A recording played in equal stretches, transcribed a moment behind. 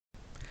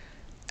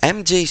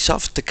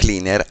Emjysoft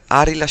Cleaner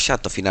ha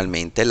rilasciato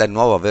finalmente la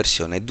nuova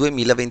versione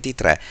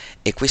 2023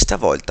 e questa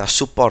volta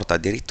supporta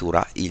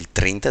addirittura il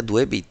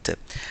 32 bit,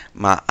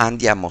 ma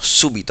andiamo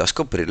subito a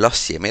scoprirlo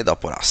assieme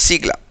dopo la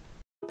sigla.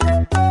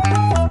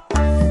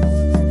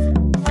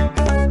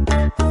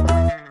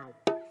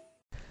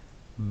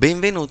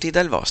 Benvenuti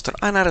dal vostro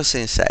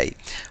anarusensei.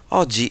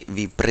 Oggi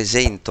vi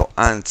presento,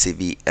 anzi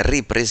vi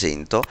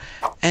ripresento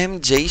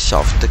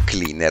Emjysoft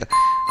Cleaner.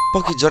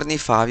 Pochi giorni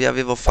fa vi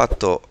avevo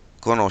fatto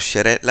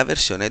conoscere la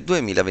versione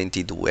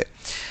 2022,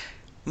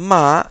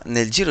 ma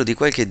nel giro di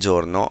qualche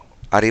giorno,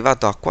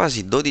 arrivato a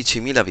quasi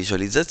 12.000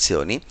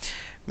 visualizzazioni,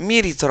 mi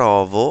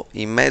ritrovo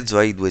in mezzo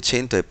ai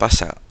 200 e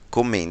passa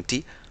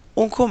commenti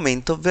un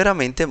commento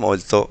veramente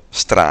molto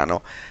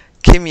strano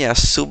che mi ha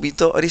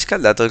subito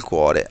riscaldato il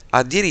cuore.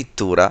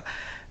 Addirittura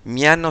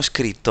mi hanno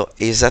scritto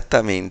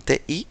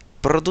esattamente i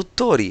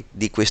produttori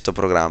di questo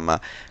programma.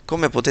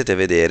 Come potete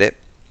vedere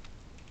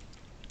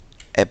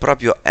è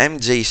proprio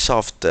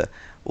Emjysoft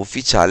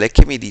ufficiale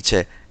che mi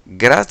dice: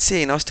 grazie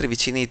ai nostri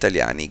vicini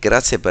italiani,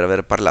 grazie per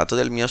aver parlato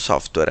del mio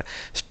software,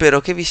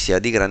 spero che vi sia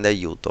di grande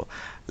aiuto.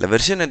 La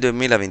versione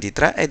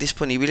 2023 è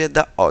disponibile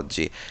da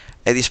oggi,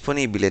 è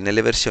disponibile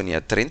nelle versioni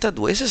a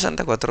 32 e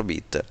 64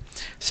 bit.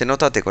 Se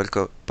notate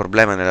qualche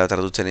problema nella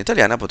traduzione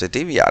italiana potete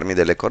inviarmi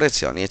delle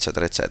correzioni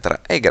eccetera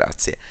eccetera, e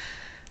grazie.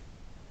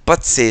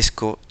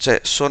 Pazzesco, cioè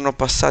sono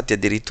passati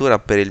addirittura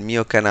per il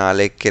mio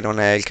canale, che non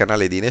è il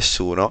canale di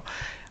nessuno,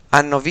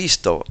 hanno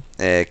visto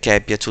che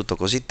è piaciuto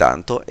così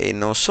tanto e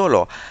non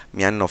solo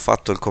mi hanno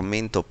fatto il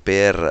commento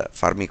per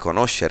farmi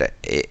conoscere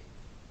e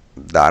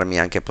darmi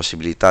anche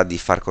possibilità di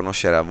far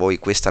conoscere a voi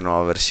questa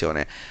nuova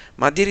versione,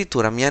 ma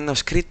addirittura mi hanno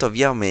scritto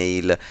via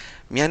mail,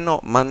 mi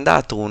hanno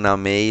mandato una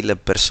mail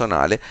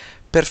personale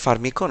per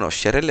farmi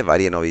conoscere le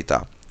varie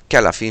novità, che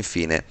alla fin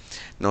fine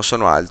non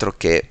sono altro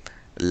che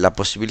la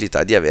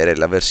possibilità di avere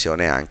la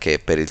versione anche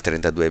per il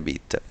 32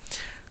 bit.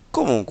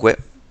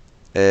 Comunque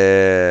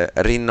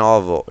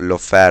rinnovo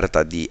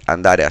l'offerta di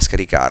andare a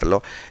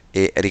scaricarlo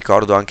e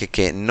ricordo anche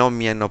che non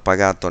mi hanno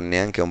pagato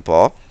neanche un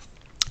po',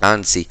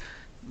 anzi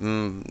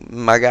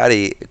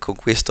magari con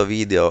questo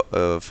video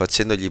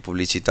facendogli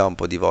pubblicità un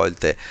po' di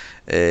volte,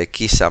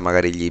 chissà,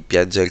 magari gli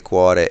piange il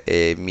cuore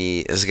e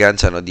mi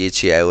sganciano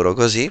 10 euro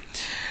così.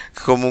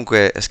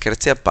 Comunque,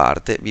 scherzi a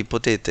parte, vi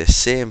potete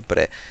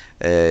sempre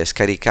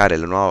scaricare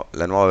la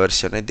nuova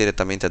versione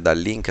direttamente dal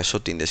link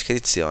sotto in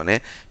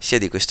descrizione, sia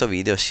di questo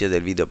video sia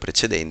del video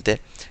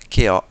precedente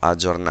che ho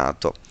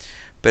aggiornato.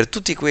 Per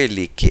tutti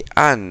quelli che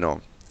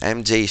hanno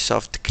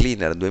Emjysoft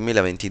Cleaner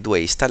 2022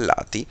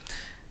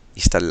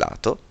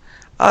 installato,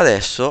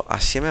 adesso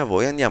assieme a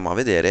voi andiamo a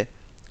vedere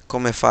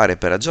come fare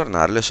per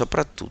aggiornarlo e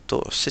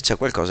soprattutto se c'è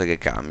qualcosa che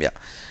cambia.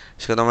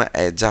 Secondo me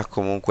è già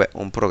comunque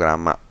un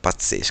programma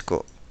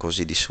pazzesco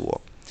così di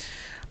suo.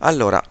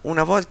 Allora,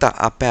 una volta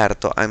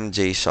aperto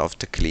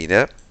Emjysoft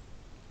Cleaner,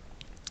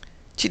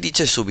 ci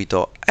dice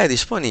subito: è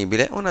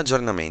disponibile un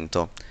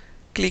aggiornamento.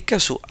 Clicca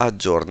su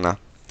aggiorna.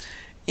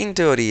 In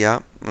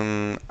teoria,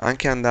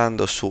 anche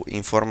andando su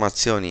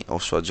informazioni o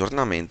su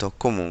aggiornamento,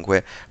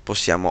 comunque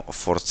possiamo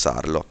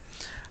forzarlo.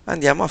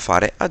 Andiamo a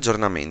fare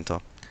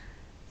aggiornamento.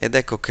 Ed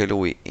ecco che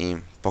lui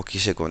in pochi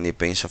secondi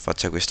penso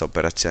faccia questa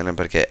operazione,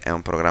 perché è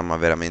un programma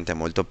veramente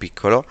molto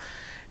piccolo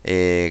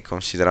e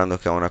considerando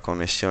che ho una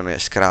connessione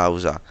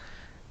scrausa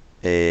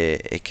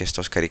e che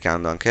sto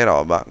scaricando anche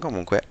roba,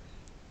 comunque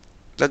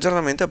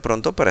l'aggiornamento è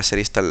pronto per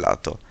essere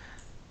installato.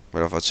 Ve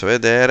lo faccio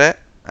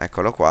vedere,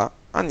 eccolo qua.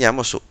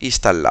 Andiamo su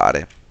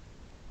installare,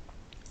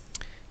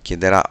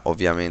 chiederà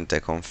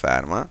ovviamente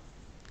conferma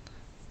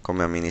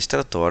come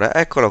amministratore.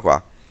 Eccolo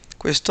qua,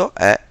 questo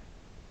è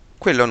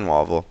quello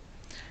nuovo.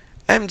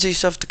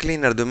 Emjysoft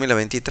Cleaner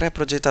 2023 è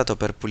progettato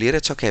per pulire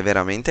ciò che è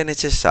veramente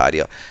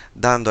necessario,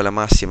 dando la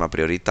massima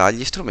priorità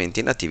agli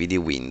strumenti nativi di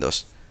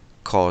Windows.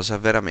 Cosa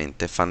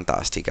veramente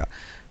fantastica.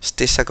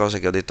 Stessa cosa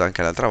che ho detto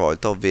anche l'altra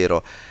volta,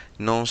 ovvero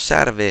non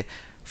serve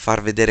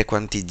far vedere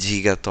quanti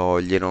giga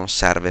toglie, non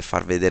serve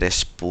far vedere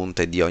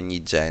spunte di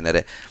ogni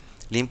genere.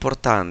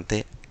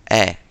 L'importante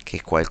è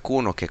che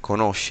qualcuno che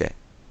conosce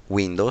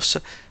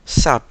Windows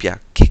sappia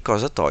che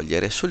cosa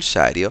togliere sul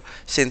serio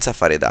senza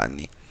fare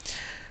danni.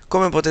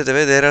 Come potete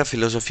vedere, la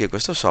filosofia di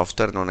questo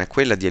software non è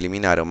quella di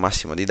eliminare un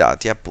massimo di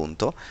dati,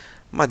 appunto,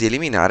 ma di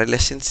eliminare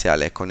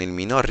l'essenziale con il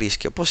minor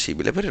rischio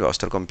possibile per il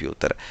vostro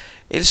computer.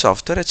 E il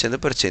software è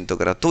 100%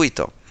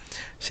 gratuito,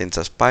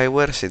 senza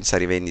spyware, senza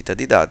rivendita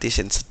di dati,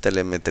 senza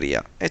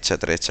telemetria,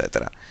 eccetera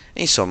eccetera.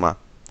 Insomma,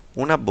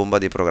 una bomba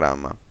di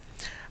programma.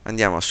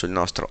 Andiamo sul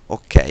nostro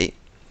ok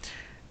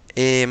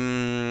e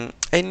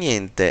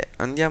niente,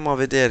 andiamo a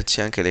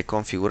vederci anche le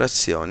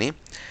configurazioni.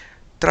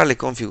 Tra le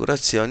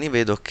configurazioni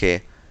vedo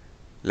che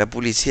la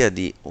pulizia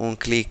di un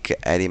click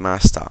è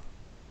rimasta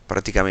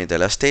praticamente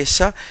la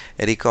stessa,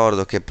 e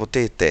ricordo che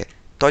potete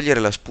togliere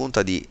la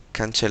spunta di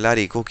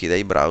cancellare i cookie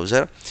dai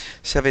browser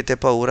se avete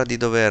paura di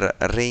dover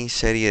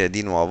reinserire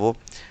di nuovo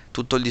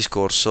tutto il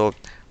discorso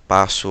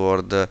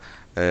password,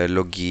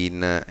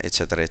 login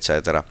eccetera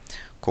eccetera.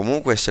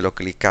 comunque se lo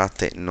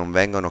cliccate non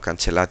vengono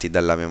cancellati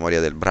dalla memoria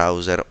del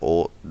browser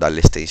o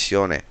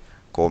dall'estensione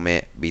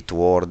come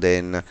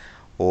Bitwarden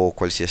o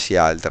qualsiasi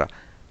altra,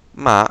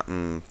 ma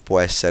può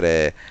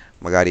essere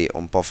magari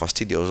un po'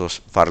 fastidioso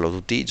farlo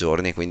tutti i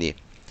giorni, quindi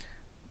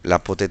la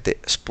potete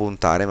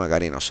spuntare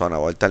magari, non so, una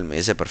volta al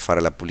mese per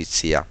fare la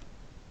pulizia.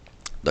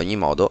 Ad ogni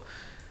modo,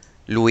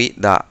 lui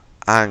dà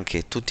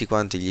anche tutti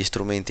quanti gli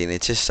strumenti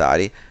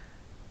necessari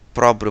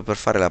proprio per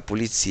fare la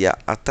pulizia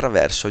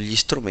attraverso gli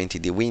strumenti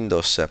di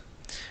Windows.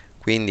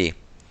 Quindi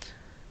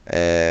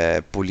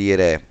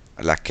pulire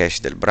la cache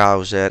del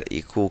browser,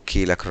 i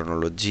cookie, la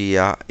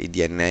cronologia, i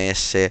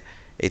DNS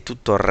e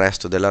tutto il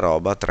resto della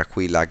roba, tra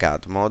cui la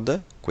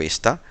GadMod,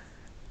 questa,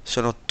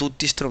 sono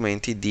tutti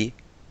strumenti di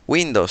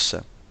Windows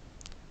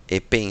e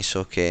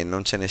penso che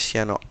non ce ne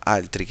siano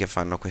altri che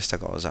fanno questa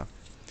cosa.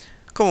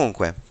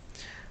 Comunque,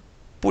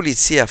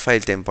 pulizia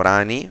file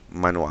temporanei,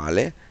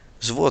 manuale,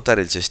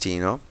 svuotare il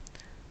cestino,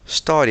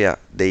 storia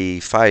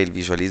dei file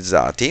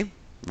visualizzati,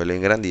 ve lo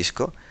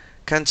ingrandisco,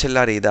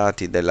 cancellare i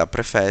dati della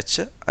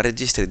prefetch,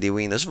 registri di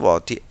Windows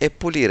vuoti e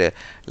pulire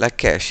la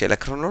cache e la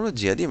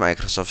cronologia di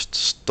Microsoft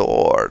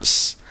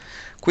Stores.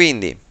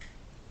 Quindi,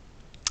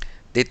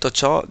 detto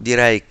ciò,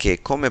 direi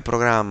che come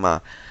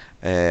programma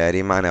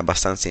rimane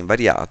abbastanza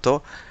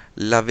invariato.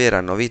 La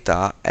vera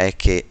novità è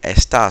che è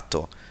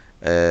stato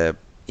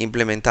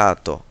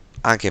implementato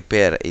anche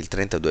per il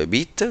 32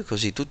 bit,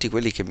 così tutti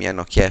quelli che mi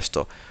hanno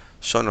chiesto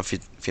sono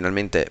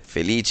finalmente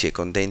felici e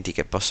contenti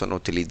che possono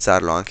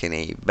utilizzarlo anche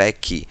nei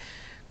vecchi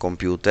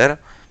computer,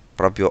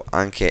 proprio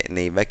anche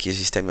nei vecchi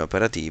sistemi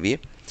operativi.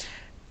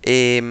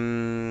 E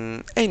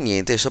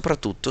niente,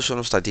 soprattutto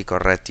sono stati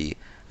corretti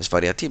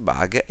svariati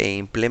bug e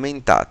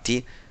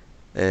implementati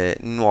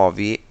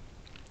nuovi,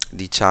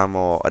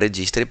 diciamo,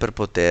 registri per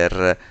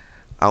poter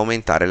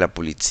aumentare la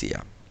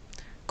pulizia.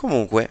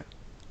 Comunque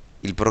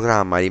il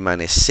programma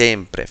rimane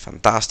sempre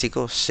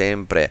fantastico,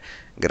 sempre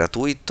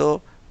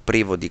gratuito,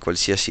 privo di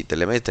qualsiasi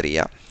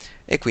telemetria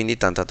e quindi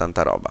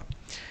tanta roba.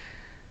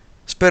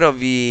 Spero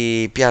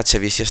vi piaccia e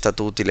vi sia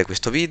stato utile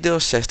questo video.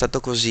 Se è stato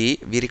così,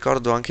 vi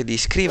ricordo anche di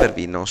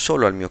iscrivervi non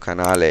solo al mio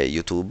canale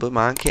YouTube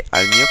ma anche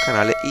al mio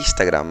canale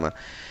Instagram.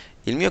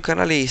 Il mio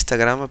canale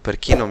Instagram, per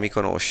chi non mi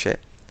conosce,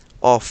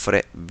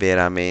 offre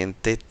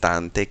veramente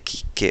tante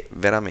chicche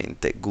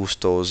veramente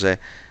gustose,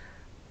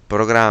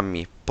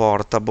 programmi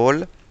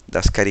portable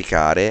da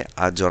scaricare,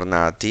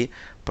 aggiornati,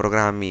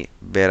 programmi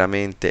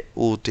veramente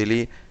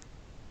utili,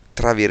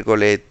 tra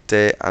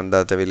virgolette,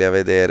 andateveli a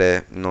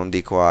vedere, non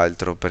dico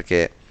altro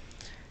perché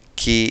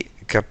chi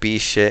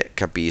capisce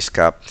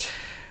capisca.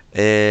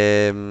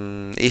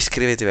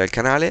 Iscrivetevi al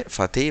canale,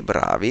 fate i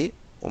bravi,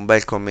 un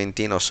bel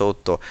commentino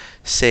sotto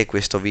se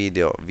questo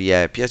video vi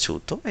è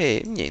piaciuto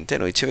e niente,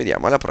 noi ci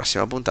vediamo alla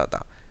prossima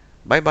puntata.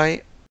 Bye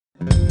bye.